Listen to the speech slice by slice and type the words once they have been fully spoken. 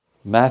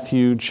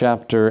Matthew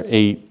chapter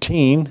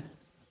 18.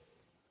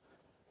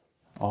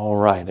 All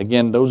right.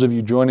 Again, those of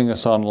you joining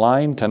us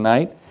online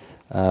tonight,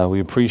 we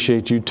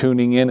appreciate you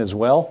tuning in as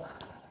well.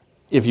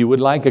 If you would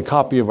like a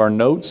copy of our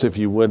notes, if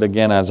you would,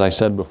 again, as I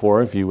said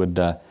before, if you would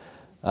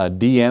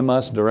DM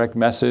us, direct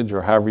message,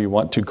 or however you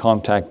want to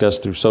contact us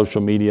through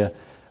social media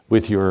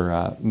with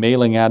your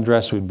mailing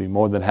address, we'd be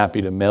more than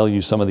happy to mail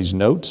you some of these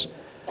notes.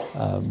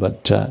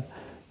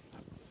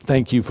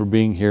 Thank you for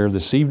being here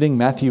this evening.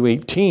 Matthew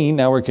 18.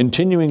 Now we're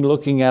continuing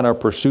looking at our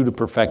pursuit of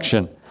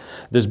perfection.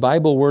 This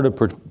Bible word of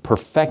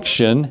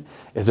perfection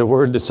is a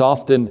word that's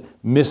often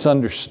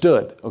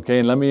misunderstood. Okay,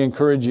 and let me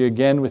encourage you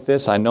again with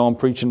this. I know I'm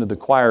preaching to the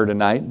choir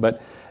tonight,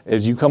 but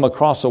as you come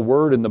across a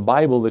word in the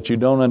Bible that you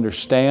don't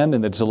understand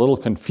and it's a little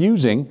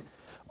confusing,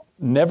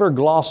 never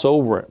gloss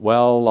over it.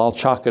 Well, I'll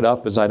chalk it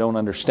up as I don't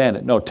understand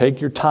it. No, take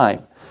your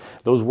time.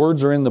 Those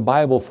words are in the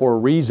Bible for a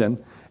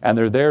reason, and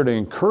they're there to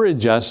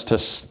encourage us to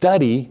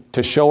study,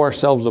 to show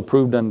ourselves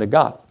approved unto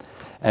God.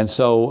 And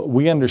so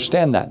we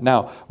understand that.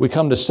 Now, we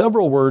come to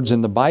several words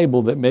in the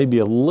Bible that may be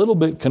a little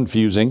bit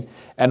confusing,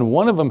 and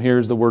one of them here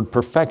is the word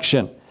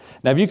perfection.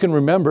 Now, if you can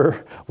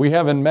remember, we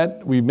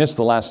missed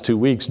the last 2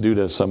 weeks due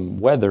to some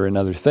weather and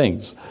other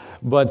things.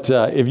 But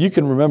if you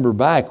can remember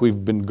back,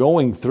 we've been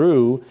going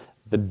through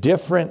the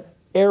different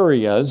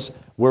areas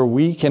where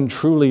we can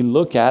truly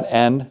look at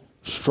and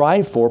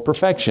strive for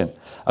perfection.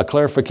 A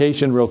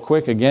clarification real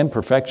quick. Again,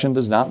 perfection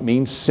does not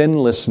mean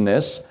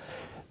sinlessness.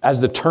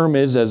 As the term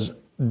is, as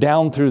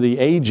down through the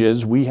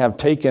ages, we have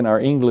taken our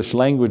English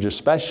language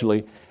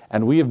especially,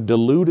 and we have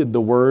diluted the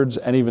words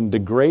and even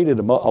degraded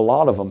a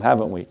lot of them,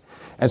 haven't we?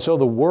 And so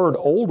the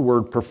old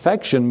word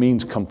perfection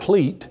means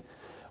complete.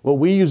 What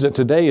we use it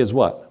today is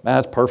what?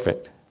 That's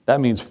perfect.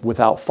 That means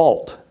without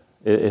fault.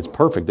 It's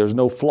perfect. There's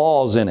no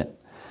flaws in it.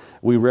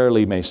 We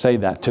rarely may say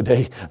that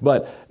today,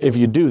 but if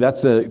you do,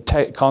 that's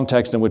the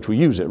context in which we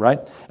use it, right?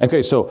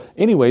 Okay, so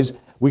anyways,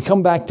 we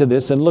come back to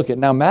this and look at,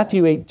 now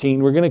Matthew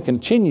 18, we're going to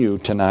continue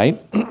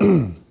tonight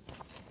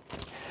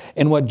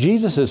in what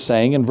Jesus is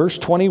saying in verse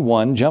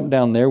 21, jump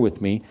down there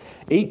with me,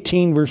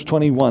 18 verse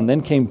 21,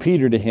 then came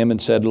Peter to him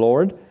and said,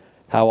 Lord,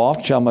 how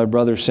oft shall my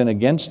brother sin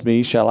against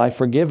me? Shall I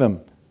forgive him?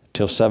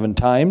 Till 7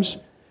 times?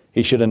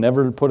 He should have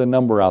never put a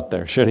number out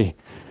there, should he?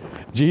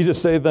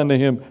 Jesus saith unto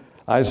him,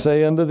 I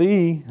say unto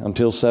thee,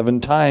 until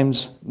 7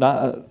 times,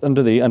 not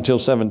unto thee until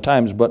 7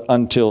 times, but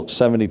until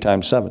 70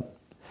 times 7.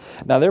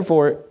 Now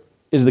therefore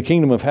is the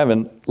kingdom of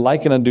heaven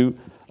likened unto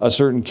a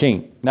certain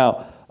king.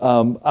 Now,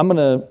 I'm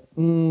going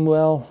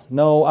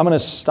to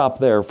stop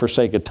there for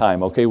sake of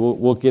time, okay?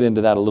 We'll get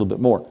into that a little bit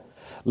more.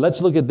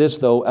 Let's look at this,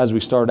 though, as we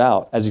start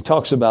out, as he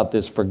talks about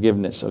this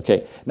forgiveness,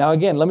 okay? Now,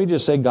 again, let me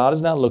just say God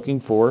is not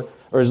looking for,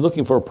 or is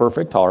looking for a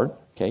perfect heart,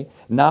 okay?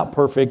 Not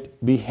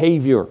perfect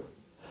behavior.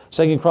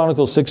 2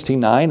 Chronicles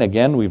 16:9,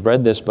 again, we've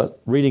read this, but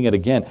reading it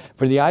again.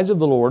 For the eyes of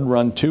the Lord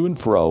run to and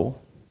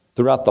fro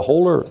throughout the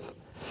whole earth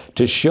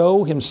to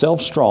show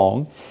himself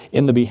strong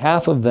in the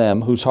behalf of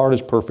them whose heart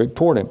is perfect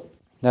toward him.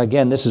 Now,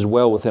 again, this is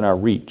well within our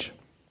reach.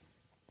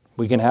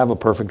 We can have a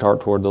perfect heart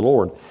toward the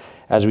Lord.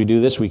 As we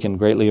do this, we can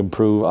greatly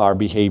improve our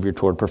behavior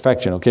toward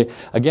perfection, okay?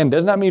 Again,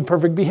 does not mean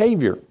perfect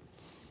behavior.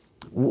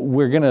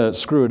 We're going to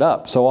screw it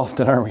up so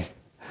often, aren't we?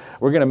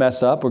 We're going to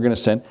mess up. We're going to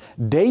sin.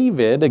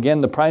 David, again,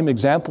 the prime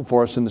example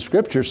for us in the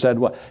Scripture, said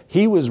what?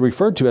 He was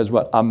referred to as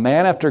what? A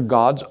man after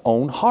God's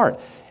own heart.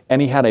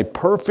 And he had a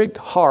perfect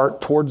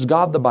heart towards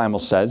God, the Bible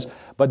says.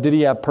 But did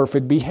he have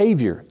perfect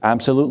behavior?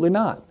 Absolutely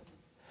not.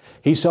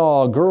 He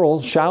saw a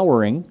girl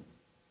showering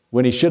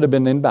when he should have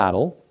been in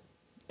battle.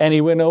 And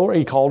he went over,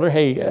 he called her,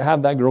 hey,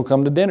 have that girl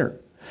come to dinner.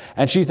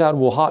 And she thought,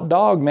 well, hot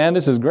dog, man,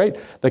 this is great.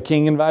 The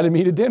king invited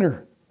me to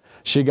dinner.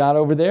 She got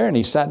over there and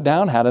he sat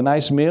down, had a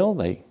nice meal.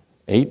 They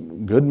ate a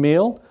good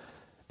meal.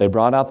 They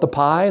brought out the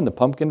pie and the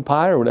pumpkin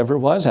pie or whatever it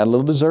was, had a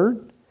little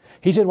dessert.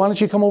 He said, why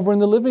don't you come over in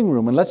the living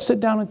room and let's sit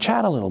down and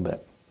chat a little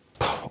bit.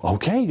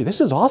 Okay,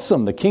 this is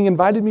awesome. The king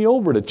invited me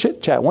over to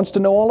chit chat, wants to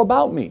know all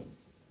about me.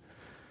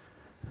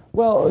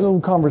 Well, a little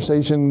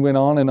conversation went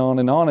on and on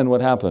and on, and what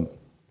happened?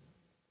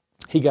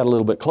 He got a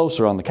little bit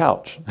closer on the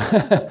couch.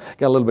 Got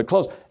a little bit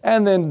closer.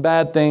 And then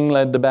bad thing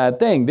led to bad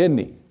thing, didn't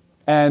he?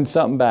 And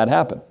something bad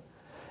happened.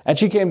 And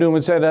she came to him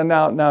and said,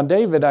 now,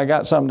 David, I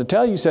got something to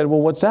tell you. He said,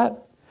 well, what's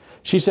that?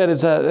 She said,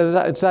 it's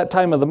that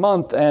time of the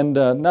month and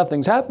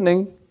nothing's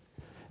happening.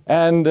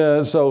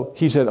 And so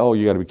he said, oh,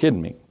 you got to be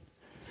kidding me.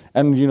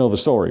 And you know the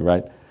story,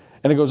 right?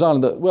 And it goes on,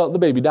 the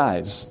baby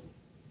dies.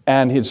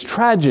 And his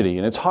tragedy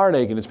and its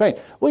heartache and its pain.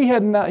 Well,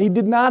 he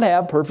did not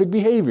have perfect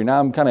behavior. Now,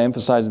 I'm kind of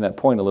emphasizing that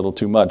point a little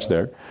too much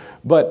there.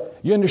 But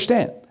you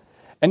understand.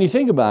 And you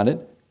think about it,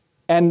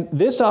 and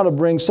this ought to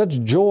bring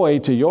such joy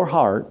to your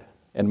heart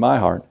and my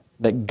heart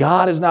that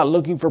God is not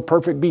looking for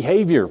perfect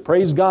behavior.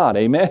 Praise God,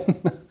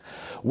 amen?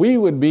 We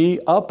would be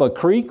up a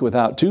creek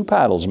without 2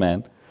 paddles,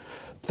 man.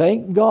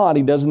 Thank God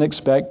he doesn't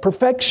expect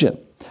perfection,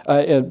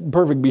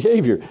 perfect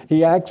behavior.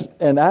 He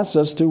asks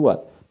us to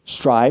what?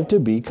 Strive to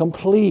be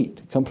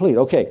complete.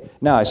 Okay,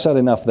 now I said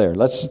enough there.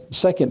 Let's,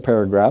 second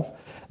paragraph.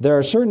 There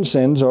are certain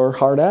sins or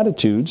hard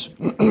attitudes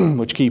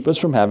which keep us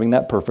from having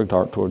that perfect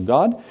heart toward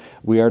God.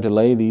 We are to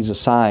lay these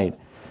aside.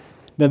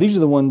 Now, these are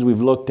the ones we've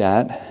looked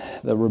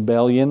at: the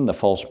rebellion, the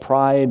false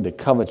pride, the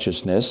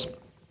covetousness.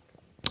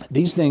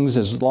 These things,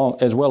 as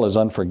well as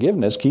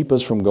unforgiveness, keep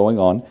us from going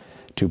on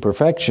to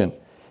perfection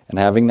and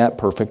having that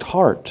perfect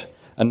heart.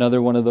 Another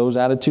one of those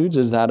attitudes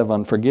is that of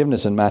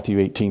unforgiveness in Matthew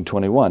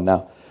 18:21.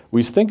 Now,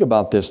 we think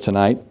about this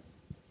tonight.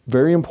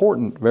 Very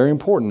important, very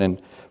important.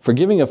 And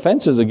forgiving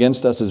offenses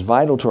against us is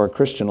vital to our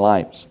Christian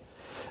lives.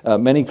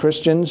 Many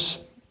Christians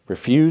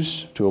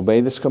refuse to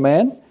obey this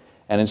command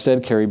and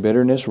instead carry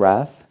bitterness,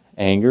 wrath,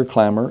 anger,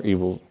 clamor,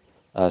 evil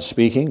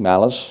speaking,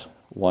 malice,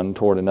 one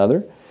toward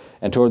another,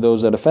 and toward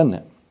those that offend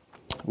them.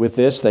 With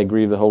this, they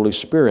grieve the Holy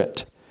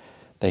Spirit.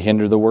 They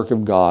hinder the work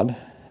of God.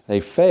 They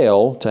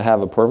fail to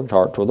have a perfect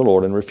heart toward the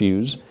Lord and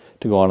refuse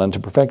to go on unto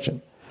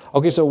perfection.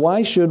 Okay, so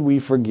why should we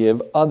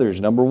forgive others?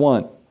 Number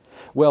one.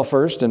 Well,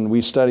 first, and we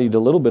studied a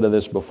little bit of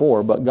this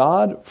before, but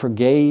God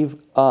forgave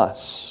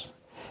us.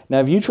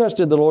 Now, if you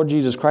trusted the Lord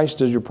Jesus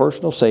Christ as your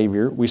personal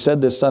Savior, we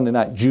said this Sunday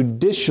night,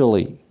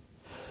 judicially,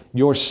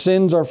 your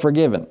sins are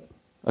forgiven.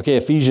 Okay,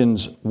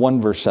 Ephesians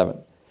 1 verse 7.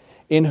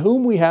 In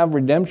whom we have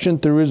redemption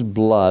through His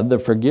blood, the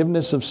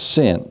forgiveness of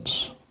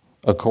sins,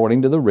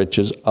 according to the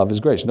riches of His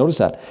grace. Notice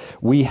that.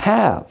 We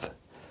have.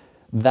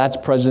 That's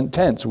present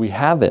tense. We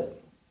have it.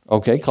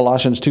 Okay,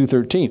 Colossians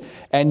 2:13.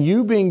 And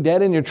you being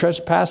dead in your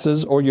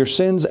trespasses or your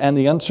sins and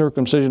the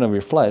uncircumcision of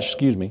your flesh,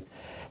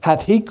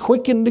 hath He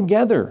quickened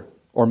together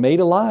or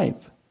made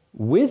alive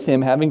with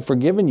Him, having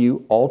forgiven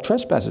you all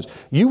trespasses.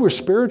 You were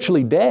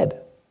spiritually dead.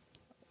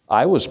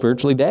 I was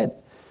spiritually dead.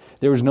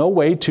 There was no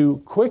way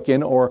to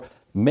quicken or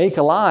make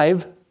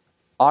alive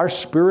our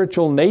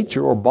spiritual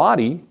nature or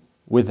body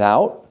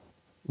without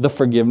the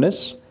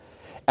forgiveness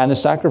and the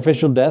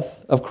sacrificial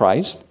death of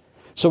Christ.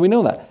 So we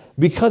know that.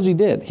 Because He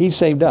did. He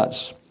saved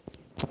us.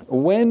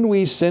 When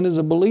we sin as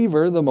a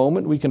believer, the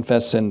moment we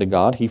confess sin to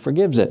God, He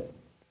forgives it.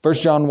 1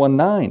 John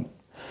 1:9.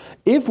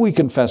 If we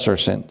confess our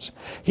sins,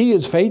 He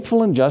is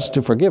faithful and just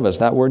to forgive us.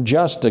 That word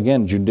just,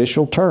 again,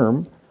 judicial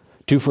term,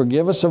 to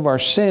forgive us of our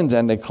sins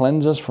and to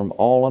cleanse us from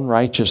all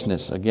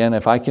unrighteousness. Again,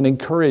 if I can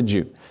encourage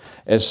you,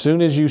 as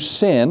soon as you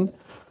sin,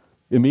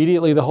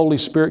 immediately the Holy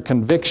Spirit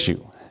convicts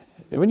you.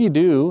 When you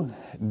do,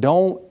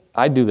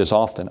 I do this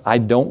often, I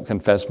don't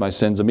confess my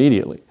sins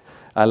immediately.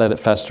 I let it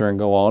fester and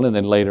go on, and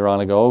then later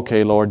on I go,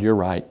 okay, Lord, you're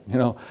right.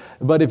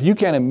 But if you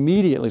can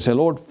immediately say,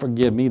 Lord,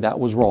 forgive me, that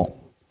was wrong.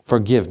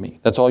 Forgive me.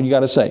 That's all you got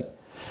to say.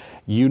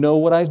 You know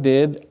what I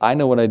did. I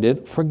know what I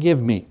did.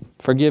 Forgive me.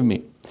 Forgive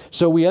me.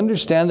 So we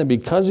understand that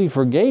because He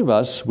forgave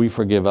us, we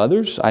forgive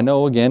others. I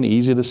know, again,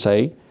 easy to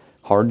say,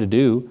 hard to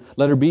do.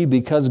 Letter B,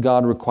 because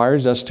God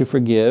requires us to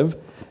forgive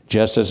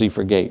just as He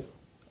forgave.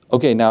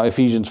 Okay, now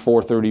Ephesians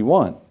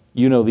 4:31.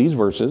 You know these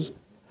verses.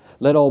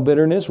 Let all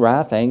bitterness,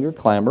 wrath, anger,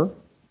 clamor,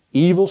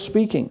 evil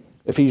speaking,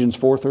 Ephesians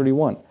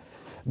 4:31.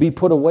 Be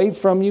put away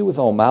from you with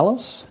all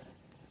malice.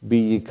 Be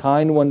ye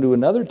kind one to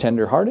another,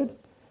 tender-hearted,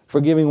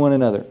 forgiving one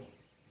another.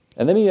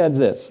 And then he adds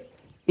this,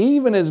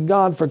 even as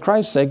God for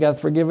Christ's sake hath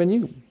forgiven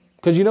you.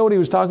 Because you know what he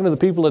was talking to the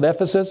people at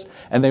Ephesus?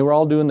 And they were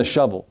all doing the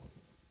shovel.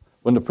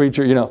 When the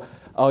preacher,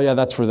 oh yeah,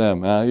 that's for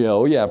them.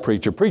 Oh yeah,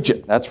 preacher, preach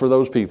it. That's for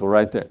those people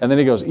right there. And then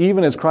he goes,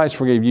 even as Christ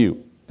forgave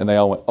you. And they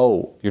all went,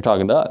 oh, you're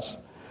talking to us.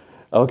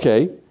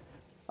 Okay,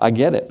 I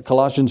get it.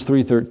 Colossians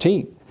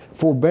 3:13.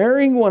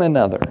 Forbearing one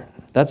another.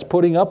 That's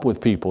putting up with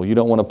people you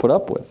don't want to put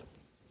up with.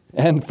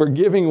 And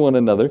forgiving one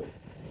another.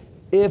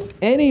 If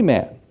any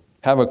man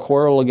have a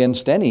quarrel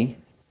against any,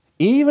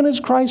 even as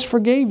Christ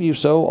forgave you,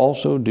 so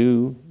also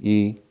do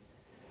ye.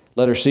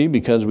 Letter C,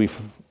 because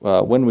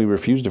when we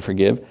refuse to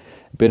forgive,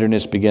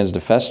 bitterness begins to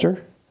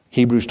fester.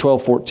 Hebrews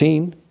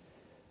 12:14.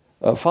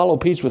 Follow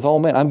peace with all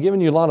men. I'm giving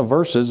you a lot of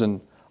verses,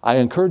 and I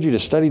encourage you to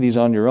study these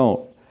on your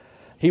own.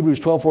 Hebrews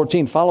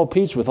 12:14. Follow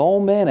peace with all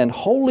men and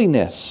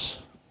holiness,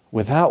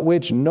 without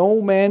which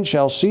no man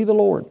shall see the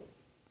Lord.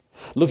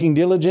 Looking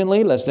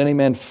diligently, lest any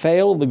man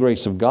fail of the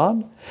grace of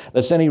God,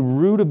 lest any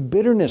root of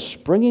bitterness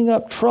springing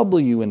up trouble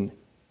you, and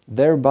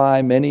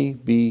thereby many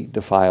be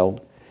defiled.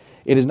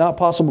 It is not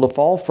possible to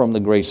fall from the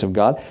grace of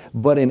God,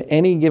 but in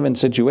any given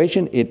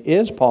situation, it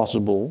is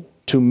possible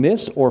to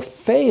miss or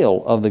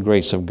fail of the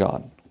grace of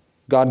God.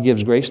 God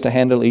gives grace to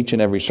handle each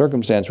and every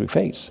circumstance we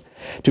face.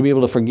 To be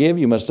able to forgive,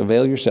 you must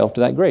avail yourself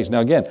to that grace.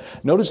 Now again,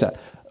 notice that.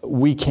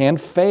 We can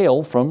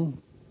fail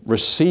from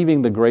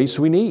receiving the grace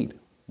we need.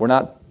 We're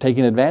not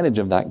taking advantage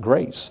of that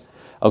grace.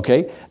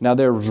 Okay? Now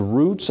there's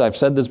roots, I've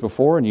said this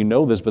before and you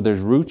know this, but there's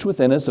roots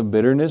within us of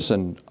bitterness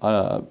and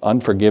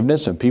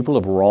unforgiveness, and people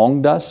have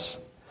wronged us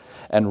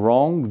and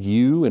wronged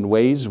you in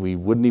ways we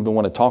wouldn't even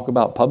want to talk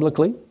about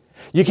publicly.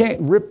 You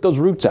can't rip those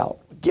roots out.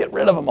 Get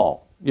rid of them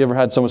all. You ever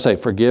had someone say,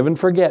 forgive and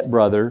forget,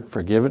 brother.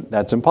 Forgive it.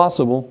 That's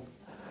impossible.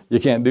 You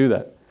can't do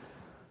that.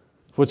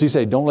 What's he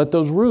say? Don't let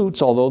those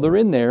roots, although they're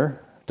in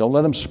there, don't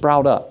let them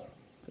sprout up.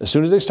 As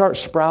soon as they start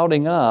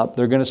sprouting up,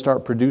 they're going to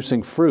start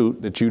producing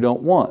fruit that you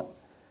don't want.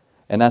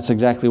 And that's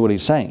exactly what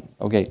he's saying.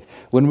 Okay,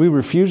 when we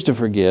refuse to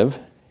forgive,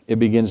 it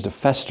begins to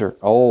fester.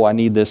 Oh, I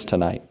need this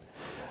tonight.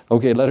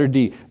 Okay, letter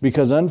D,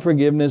 because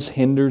unforgiveness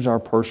hinders our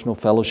personal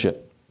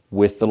fellowship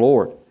with the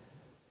Lord.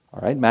 All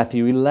right,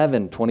 Matthew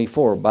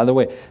 11:24. By the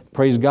way,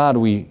 praise God,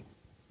 we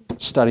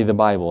study the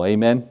Bible.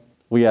 Amen.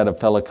 We had a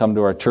fella come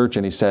to our church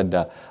and he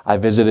said, I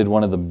visited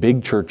one of the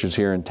big churches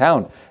here in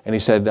town. And I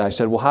said,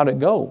 well, how'd it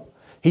go?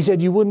 He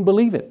said, you wouldn't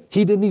believe it.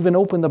 He didn't even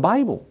open the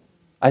Bible.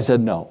 I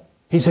said, no.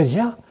 He said,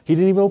 yeah, he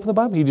didn't even open the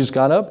Bible. He just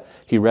got up,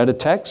 he read a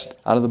text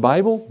out of the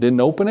Bible, didn't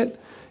open it.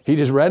 He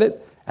just read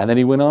it, and then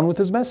he went on with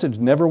his message.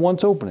 Never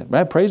once opened it.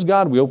 Right? Praise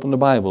God, we opened the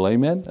Bible.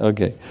 Amen?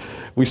 Okay.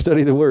 We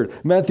study the Word.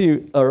 Mark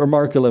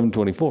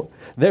 11:24.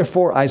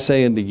 Therefore I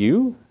say unto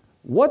you,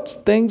 what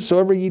things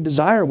soever ye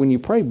desire when you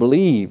pray,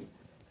 believe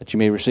that you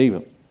may receive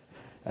them,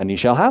 and ye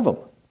shall have them.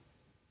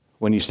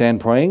 When you stand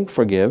praying,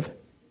 forgive,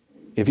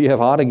 if you have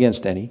aught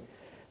against any,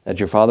 that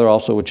your Father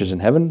also which is in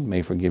heaven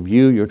may forgive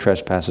you your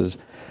trespasses.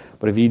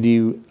 But if ye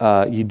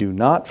do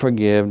not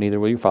forgive, neither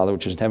will your Father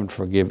which is in heaven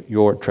forgive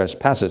your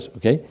trespasses.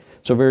 Okay?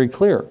 So very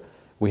clear.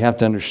 We have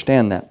to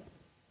understand that.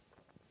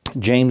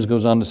 James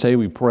goes on to say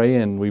we pray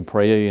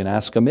and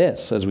ask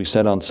amiss, as we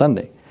said on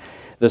Sunday.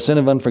 The sin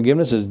of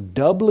unforgiveness is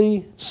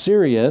doubly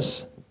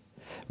serious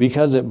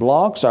because it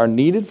blocks our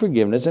needed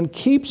forgiveness and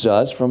keeps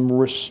us from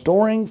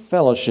restoring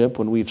fellowship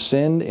when we've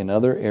sinned in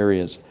other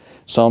areas.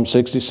 Psalm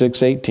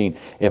 66:18,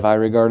 if I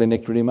regard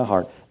iniquity in my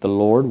heart, the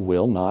Lord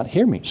will not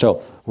hear me.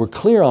 So we're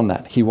clear on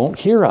that. He won't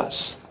hear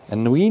us.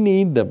 And we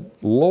need the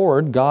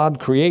Lord, God,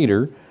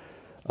 Creator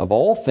of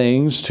all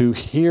things, to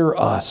hear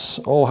us.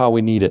 Oh, how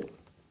we need it.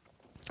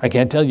 I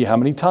can't tell you how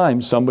many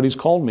times somebody's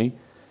called me,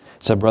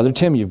 said, Brother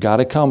Tim, you've got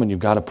to come and you've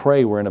got to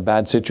pray. We're in a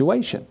bad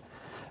situation.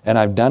 And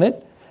I've done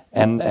it.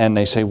 And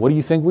they say, what do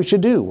you think we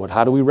should do?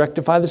 How do we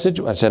rectify the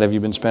situation? I said, have you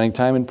been spending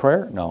time in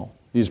prayer? No.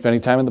 You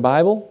spending time in the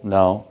Bible?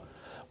 No.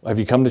 Have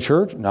you come to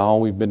church? No,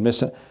 we've been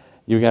missing.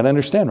 You got to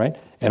understand, right?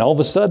 And all of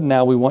a sudden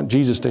now we want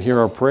Jesus to hear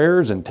our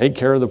prayers and take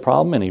care of the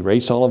problem and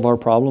erase all of our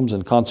problems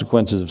and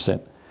consequences of sin.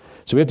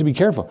 So we have to be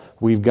careful.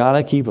 We've got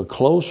to keep a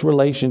close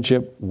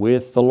relationship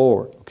with the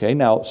Lord. Okay,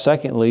 now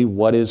secondly,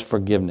 what is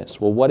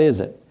forgiveness? Well, what is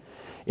it?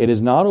 It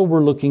is not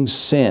overlooking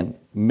sin.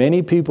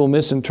 Many people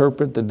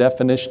misinterpret the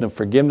definition of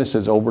forgiveness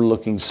as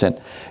overlooking sin.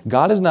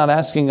 God is not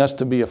asking us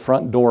to be a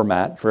front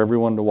doormat for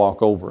everyone to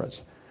walk over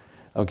us.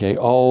 Okay,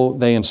 oh,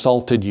 they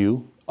insulted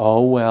you.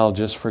 Oh, well,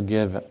 just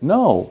forgive it.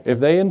 No, if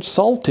they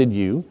insulted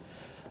you,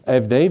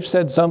 if they've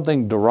said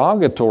something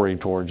derogatory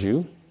towards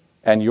you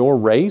and your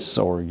race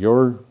or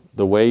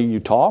the way you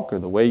talk or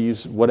the way you,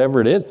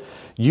 whatever it is,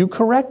 you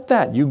correct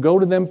that. You go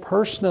to them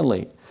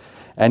personally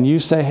and you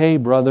say, hey,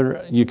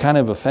 brother, you kind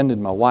of offended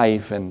my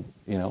wife. And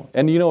you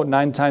know what,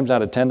 9 times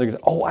out of 10, they're going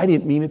to, oh, I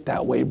didn't mean it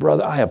that way,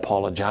 brother. I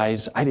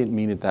apologize. I didn't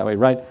mean it that way,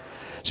 right?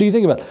 So you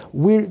think about it.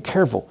 We're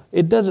careful.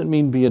 It doesn't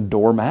mean be a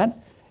doormat.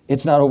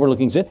 It's not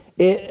overlooking sin.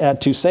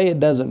 To say it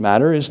doesn't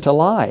matter is to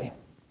lie,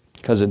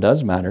 because it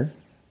does matter.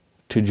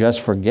 To just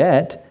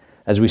forget,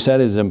 as we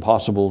said, is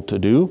impossible to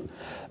do.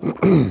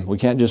 We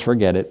can't just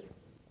forget it.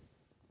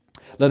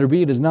 Letter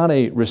B, it is not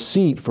a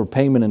receipt for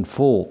payment in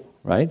full,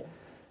 right?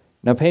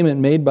 Now, payment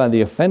made by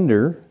the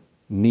offender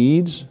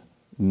needs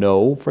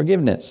no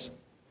forgiveness.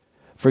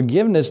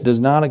 Forgiveness does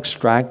not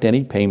extract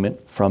any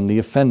payment from the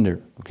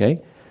offender,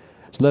 okay?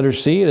 So letter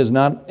C, it is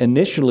not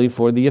initially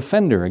for the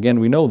offender. Again,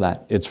 we know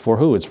that. It's for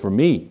who? It's for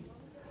me.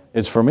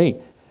 It's for me.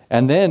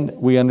 And then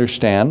we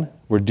understand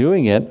we're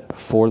doing it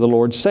for the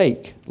Lord's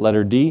sake.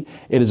 Letter D,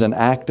 it is an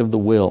act of the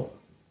will.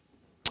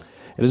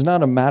 It is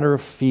not a matter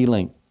of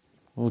feeling.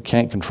 Well, we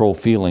can't control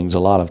feelings a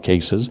lot of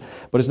cases,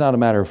 but it's not a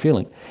matter of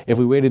feeling. If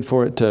we waited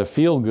for it to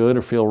feel good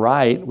or feel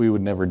right, we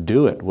would never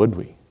do it, would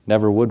we?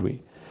 Never would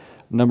we.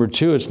 Number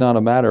 2, it's not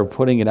a matter of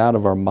putting it out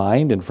of our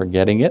mind and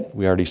forgetting it.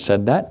 We already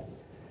said that.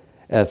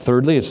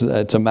 Thirdly, it's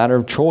a matter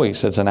of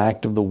choice. It's an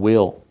act of the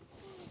will.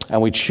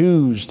 And we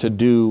choose to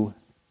do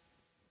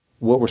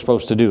what we're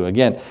supposed to do.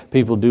 Again,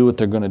 people do what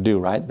they're going to do,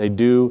 right? They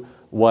do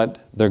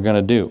what they're going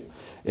to do.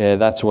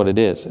 That's what it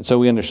is. And so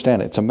we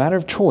understand it. It's a matter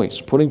of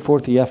choice, putting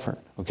forth the effort,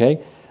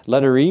 okay?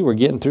 Letter E, we're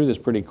getting through this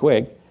pretty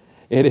quick.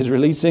 It is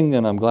releasing,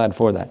 and I'm glad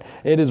for that,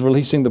 it is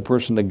releasing the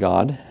person to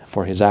God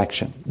for his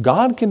action.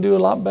 God can do a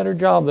lot better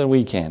job than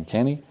we can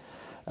he?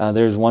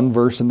 There's one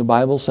verse in the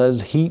Bible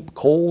says, heap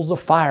coals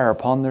of fire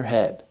upon their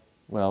head.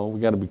 Well,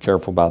 we got to be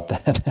careful about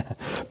that,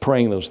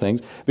 praying those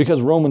things.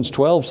 Because Romans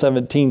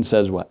 12:17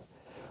 says what?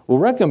 Will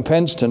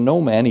recompense to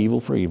no man evil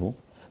for evil.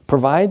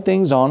 Provide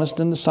things honest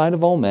in the sight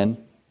of all men.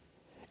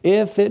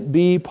 If it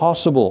be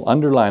possible,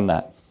 underline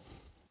that.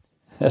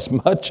 As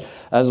much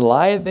as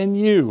lieth in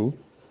you,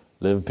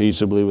 live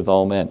peaceably with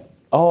all men.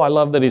 Oh, I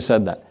love that he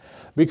said that.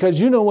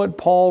 Because you know what,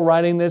 Paul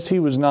writing this, he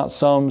was not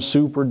some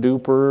super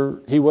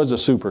duper, he was a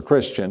super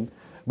Christian,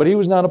 but he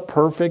was not a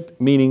perfect,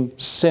 meaning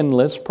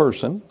sinless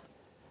person.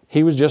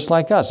 He was just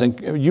like us. And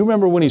you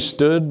remember when he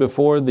stood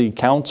before the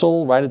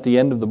council right at the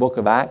end of the book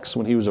of Acts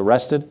when he was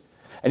arrested?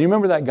 And you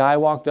remember that guy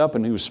walked up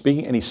and he was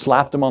speaking and he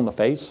slapped him on the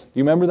face?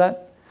 You remember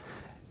that?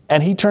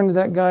 And he turned to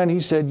that guy and he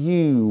said,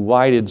 you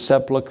whited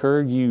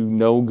sepulcher, you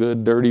no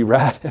good dirty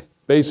rat,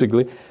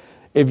 basically.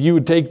 If you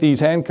would take these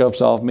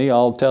handcuffs off me,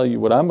 I'll tell you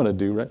what I'm going to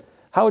do, right?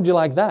 How would you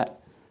like that?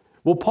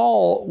 Well,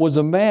 Paul was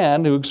a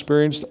man who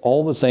experienced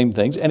all the same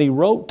things, and he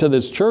wrote to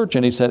this church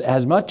and he said,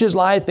 as much as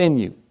lieth in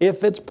you,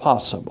 if it's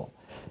possible,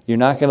 you're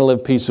not going to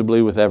live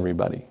peaceably with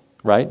everybody,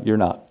 right? You're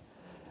not.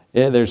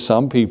 Yeah, there's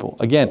some people.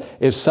 Again,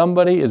 if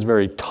somebody is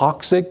very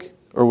toxic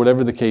or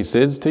whatever the case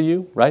is to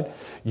you, right?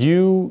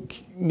 You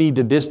need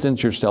to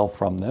distance yourself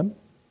from them,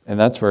 and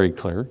that's very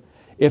clear.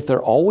 If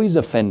they're always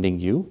offending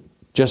you,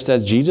 just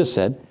as Jesus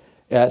said,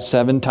 at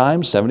 7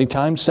 times, 70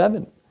 times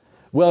 7.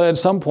 Well, at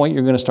some point,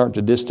 you're going to start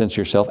to distance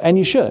yourself, and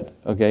you should,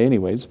 okay,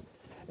 anyways.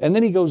 And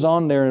then he goes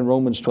on there in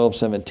Romans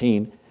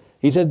 12:17.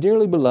 He said,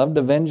 dearly beloved,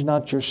 avenge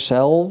not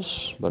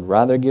yourselves, but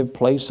rather give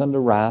place unto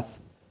wrath.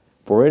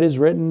 For it is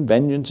written,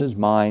 vengeance is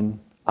mine,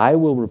 I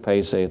will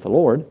repay, saith the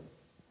Lord.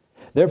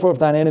 Therefore, if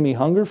thine enemy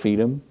hunger, feed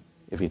him.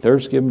 If he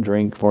thirst, give him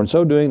drink. For in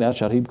so doing, thou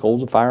shalt heap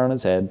coals of fire on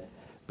his head.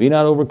 Be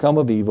not overcome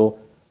of evil,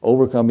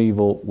 overcome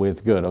evil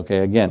with good. Okay,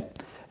 again.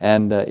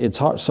 And it's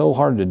so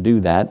hard to do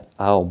that.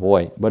 Oh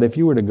boy. But if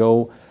you were to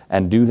go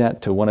and do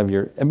that to one of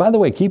your, and by the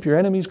way, keep your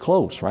enemies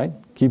close, right?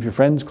 Keep your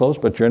friends close,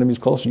 but your enemies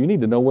close. You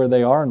need to know where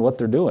they are and what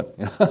they're doing.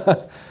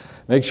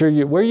 Make sure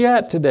where you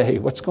at today?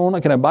 What's going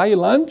on? Can I buy you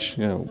lunch?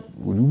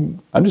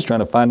 I'm just trying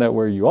to find out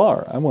where you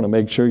are. I want to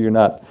make sure you're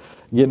not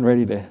getting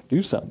ready to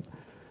do something.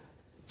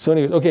 So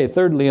anyways, okay,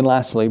 thirdly and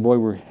lastly, boy,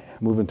 we're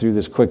moving through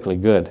this quickly.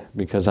 Good,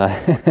 because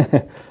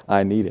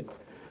I need it.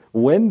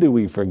 When do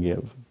we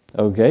forgive?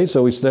 Okay,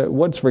 so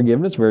what's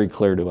forgiveness? Very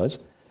clear to us.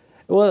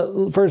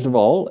 Well, first of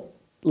all,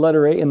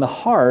 letter A, in the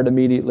heart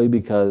immediately,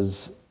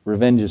 because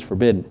revenge is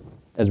forbidden,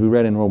 as we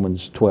read in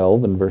Romans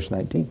 12 and verse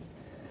 19.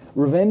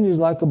 Revenge is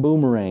like a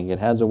boomerang. It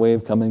has a way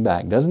of coming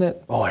back, doesn't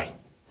it? Boy.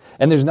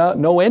 And there's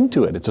no end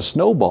to it. It's a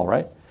snowball,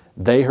 right?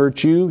 They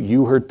hurt you,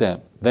 you hurt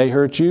them. They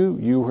hurt you,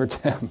 you hurt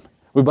them.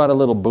 We bought a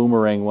little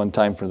boomerang one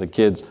time for the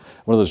kids,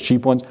 one of those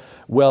cheap ones.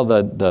 Well,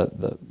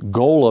 the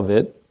goal of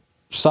it,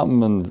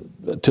 something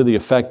to the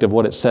effect of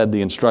what it said,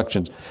 the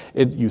instructions.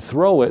 You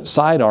throw it,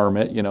 sidearm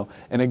it,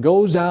 and it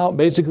goes out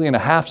basically in a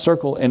half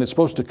circle, and it's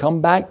supposed to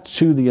come back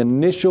to the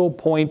initial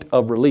point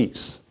of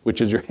release,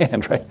 which is your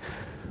hand, right?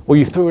 Well,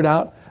 you threw it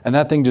out, and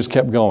that thing just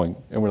kept going.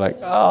 And we're like,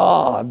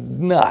 oh,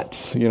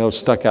 nuts,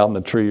 stuck out in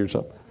the tree or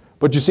something.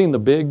 But you seen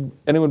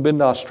anyone been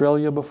to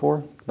Australia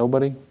before?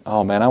 Nobody?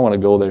 Oh man, I want to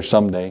go there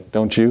someday,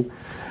 don't you?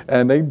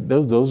 And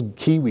those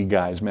Kiwi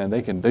guys, man,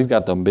 they've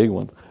got them big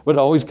ones. But it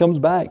always comes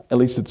back, at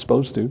least it's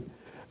supposed to.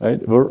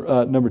 Right?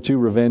 Number 2,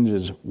 revenge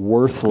is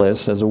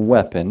worthless as a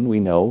weapon,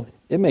 we know.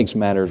 It makes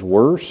matters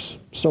worse,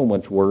 so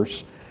much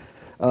worse.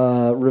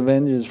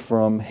 Revenge is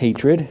from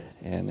hatred,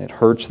 and it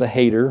hurts the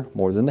hater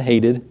more than the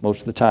hated most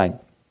of the time.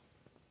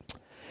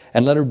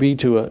 And letter B,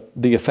 to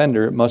the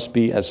offender, it must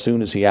be as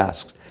soon as he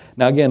asks.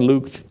 Now again,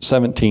 Luke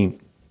 17,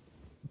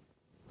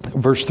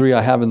 verse 3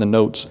 I have in the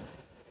notes.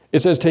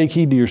 It says, take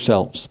heed to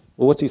yourselves.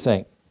 Well, what's he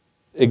saying?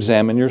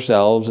 Examine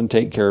yourselves and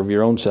take care of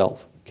your own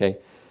self. Okay.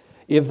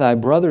 If thy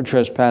brother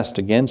trespassed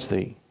against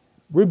thee,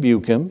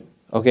 rebuke him.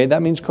 Okay,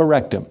 that means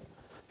correct him.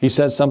 He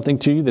says something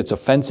to you that's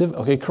offensive.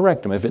 Okay,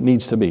 correct him if it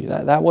needs to be.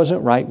 That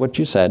wasn't right what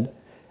you said,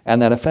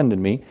 and that offended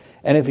me.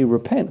 And if he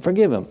repent,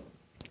 forgive him.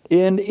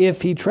 And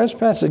if he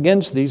trespass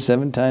against thee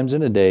 7 times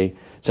in a day,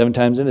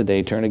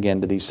 turn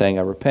again to thee, saying,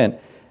 I repent,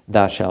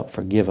 thou shalt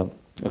forgive him.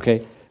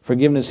 Okay,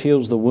 forgiveness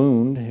heals the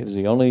wound. It is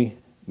the only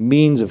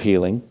means of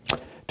healing.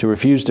 To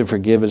refuse to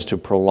forgive is to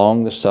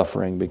prolong the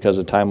suffering, because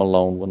the time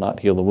alone will not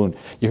heal the wound.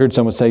 You heard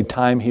someone say,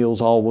 time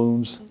heals all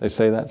wounds? They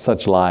say that.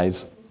 Such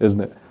lies, isn't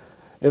it?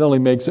 It only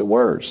makes it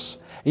worse.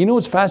 And you know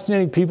what's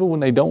fascinating? People, when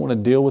they don't want to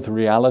deal with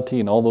reality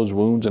and all those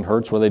wounds and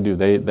hurts, what they do,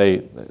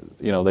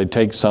 they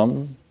take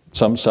some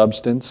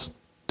substance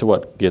to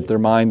what? Get their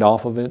mind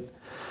off of it.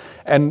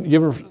 And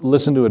you ever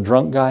listen to a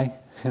drunk guy?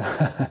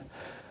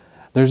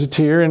 There's a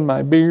tear in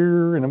my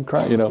beer and I'm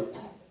crying,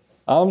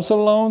 I'm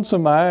so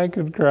lonesome I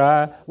could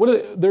cry.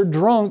 They're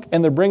drunk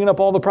and they're bringing up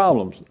all the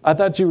problems. I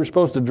thought you were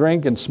supposed to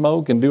drink and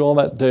smoke and do all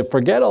that to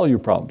forget all your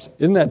problems.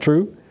 Isn't that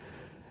true?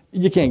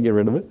 You can't get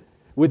rid of it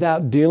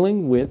without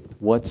dealing with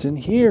what's in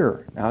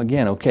here. Now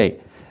again, okay.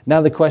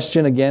 Now the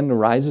question again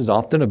arises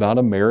often about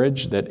a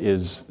marriage that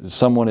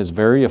someone is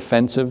very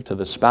offensive to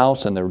the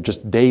spouse and they're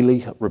just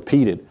daily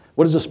repeated.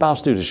 What does the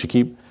spouse do? Does she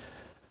keep,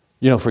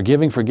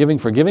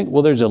 forgiving?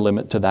 Well, there's a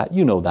limit to that.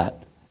 You know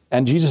that.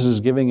 And Jesus is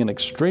giving an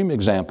extreme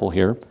example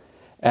here.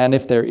 And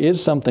if there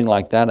is something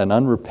like that, an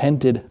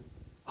unrepented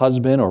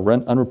husband or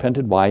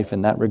unrepented wife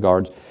in that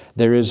regards,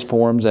 there is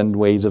forms and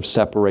ways of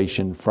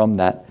separation from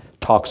that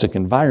toxic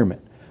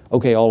environment.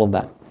 Okay, all of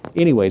that.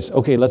 Anyways,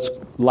 okay,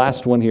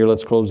 last one here,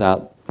 let's close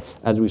out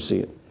as we see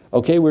it.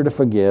 Okay, we're to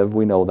forgive,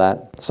 we know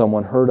that.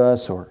 Someone hurt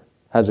us or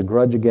has a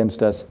grudge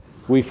against us,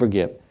 we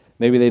forgive.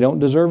 Maybe they don't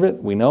deserve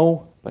it, we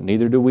know, but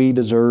neither do we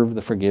deserve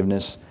the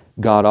forgiveness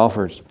God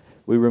offers.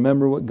 We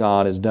remember what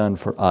God has done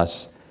for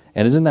us.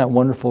 And isn't that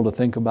wonderful to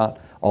think about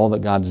all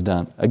that God's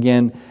done?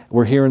 Again,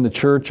 we're here in the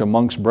church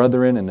amongst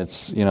brethren and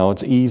it's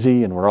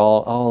easy and we're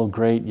all, oh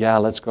great, yeah,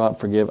 let's go out and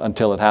forgive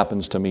until it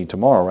happens to me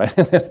tomorrow,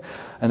 right?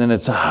 And then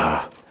it's,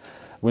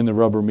 when the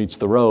rubber meets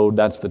the road,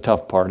 that's the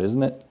tough part,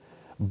 isn't it?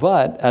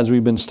 But as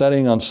we've been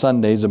studying on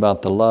Sundays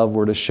about the love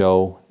we're to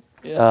show,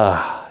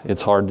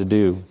 it's hard to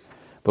do.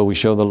 But we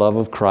show the love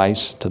of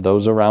Christ to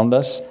those around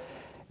us.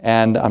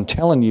 And I'm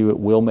telling you, it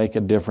will make a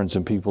difference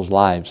in people's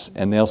lives.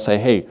 And they'll say,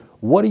 hey,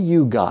 what do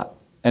you got?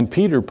 And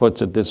Peter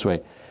puts it this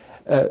way.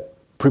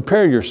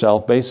 Prepare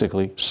yourself,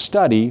 basically.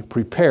 Study,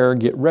 prepare,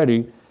 get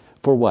ready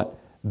for what?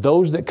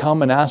 Those that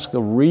come and ask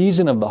the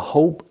reason of the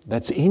hope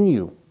that's in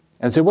you.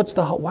 And say, what's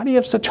the hope? Why do you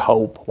have such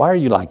hope? Why are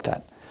you like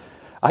that?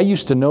 I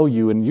used to know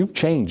you and you've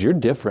changed. You're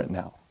different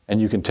now.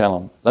 And you can tell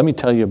them, let me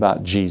tell you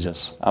about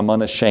Jesus. I'm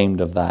unashamed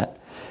of that.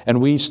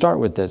 And we start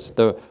with this,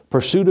 the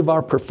pursuit of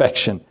our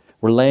perfection.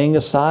 We're laying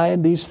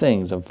aside these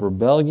things of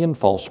rebellion,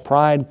 false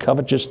pride,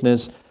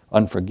 covetousness,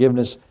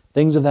 unforgiveness,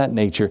 things of that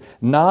nature.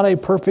 Not a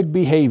perfect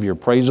behavior,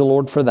 praise the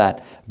Lord for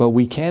that, but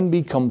we can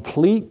be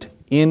complete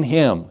in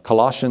Him.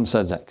 Colossians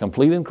says that,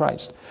 complete in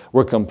Christ.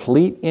 We're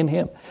complete in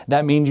Him.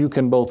 That means you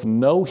can both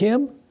know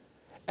Him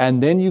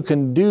and then you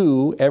can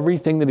do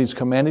everything that He's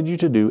commanded you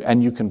to do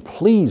and you can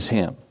please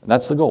Him.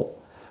 That's the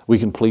goal. We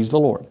can please the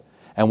Lord.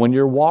 And when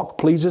your walk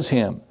pleases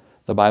Him,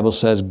 the Bible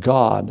says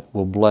God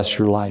will bless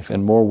your life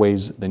in more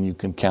ways than you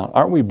can count.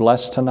 Aren't we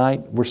blessed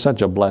tonight? We're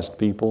such a blessed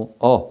people.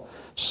 Oh,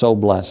 so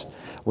blessed.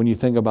 When you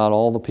think about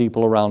all the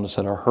people around us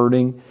that are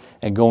hurting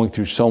and going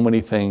through so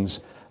many things.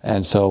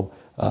 And so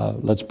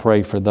let's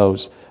pray for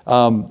those.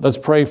 Let's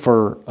pray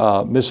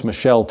for Miss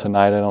Michelle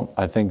tonight.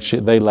 I think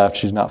they left.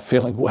 She's not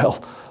feeling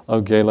well.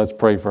 Okay, let's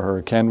pray for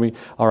her, can we?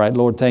 All right,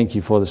 Lord, thank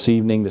you for this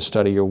evening to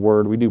study your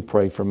word. We do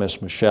pray for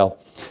Miss Michelle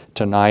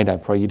tonight. I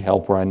pray you'd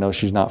help her. I know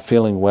she's not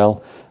feeling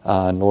well.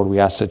 And Lord, we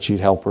ask that you'd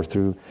help her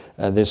through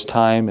this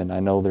time. And I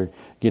know they're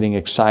getting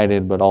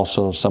excited, but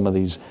also some of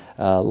these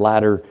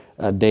latter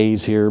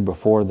days here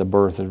before the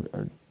birth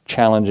are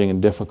challenging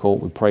and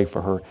difficult. We pray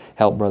for her.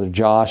 Help Brother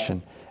Josh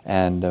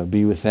and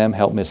be with them.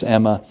 Help Miss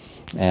Emma.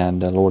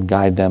 And Lord,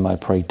 guide them, I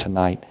pray,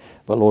 tonight.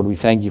 But Lord, we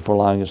thank you for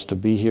allowing us to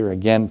be here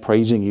again,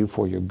 praising you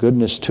for your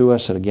goodness to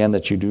us, and again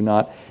that you do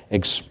not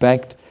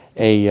expect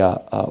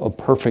a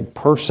perfect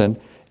person.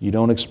 You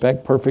don't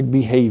expect perfect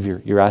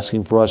behavior. You're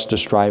asking for us to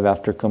strive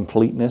after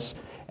completeness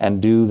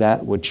and do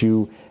that which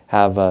you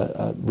have.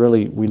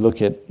 Really, we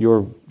look at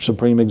your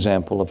supreme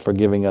example of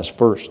forgiving us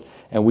first,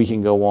 and we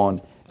can go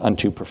on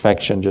unto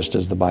perfection, just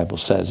as the Bible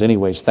says.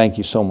 Anyways, thank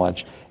you so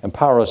much.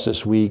 Empower us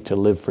this week to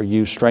live for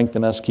you.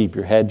 Strengthen us. Keep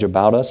your hedge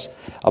about us,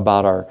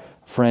 about our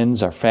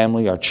friends, our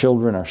family, our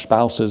children, our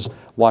spouses.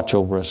 Watch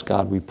over us,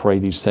 God. We pray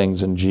these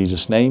things in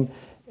Jesus' name.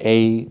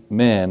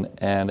 Amen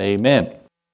and amen.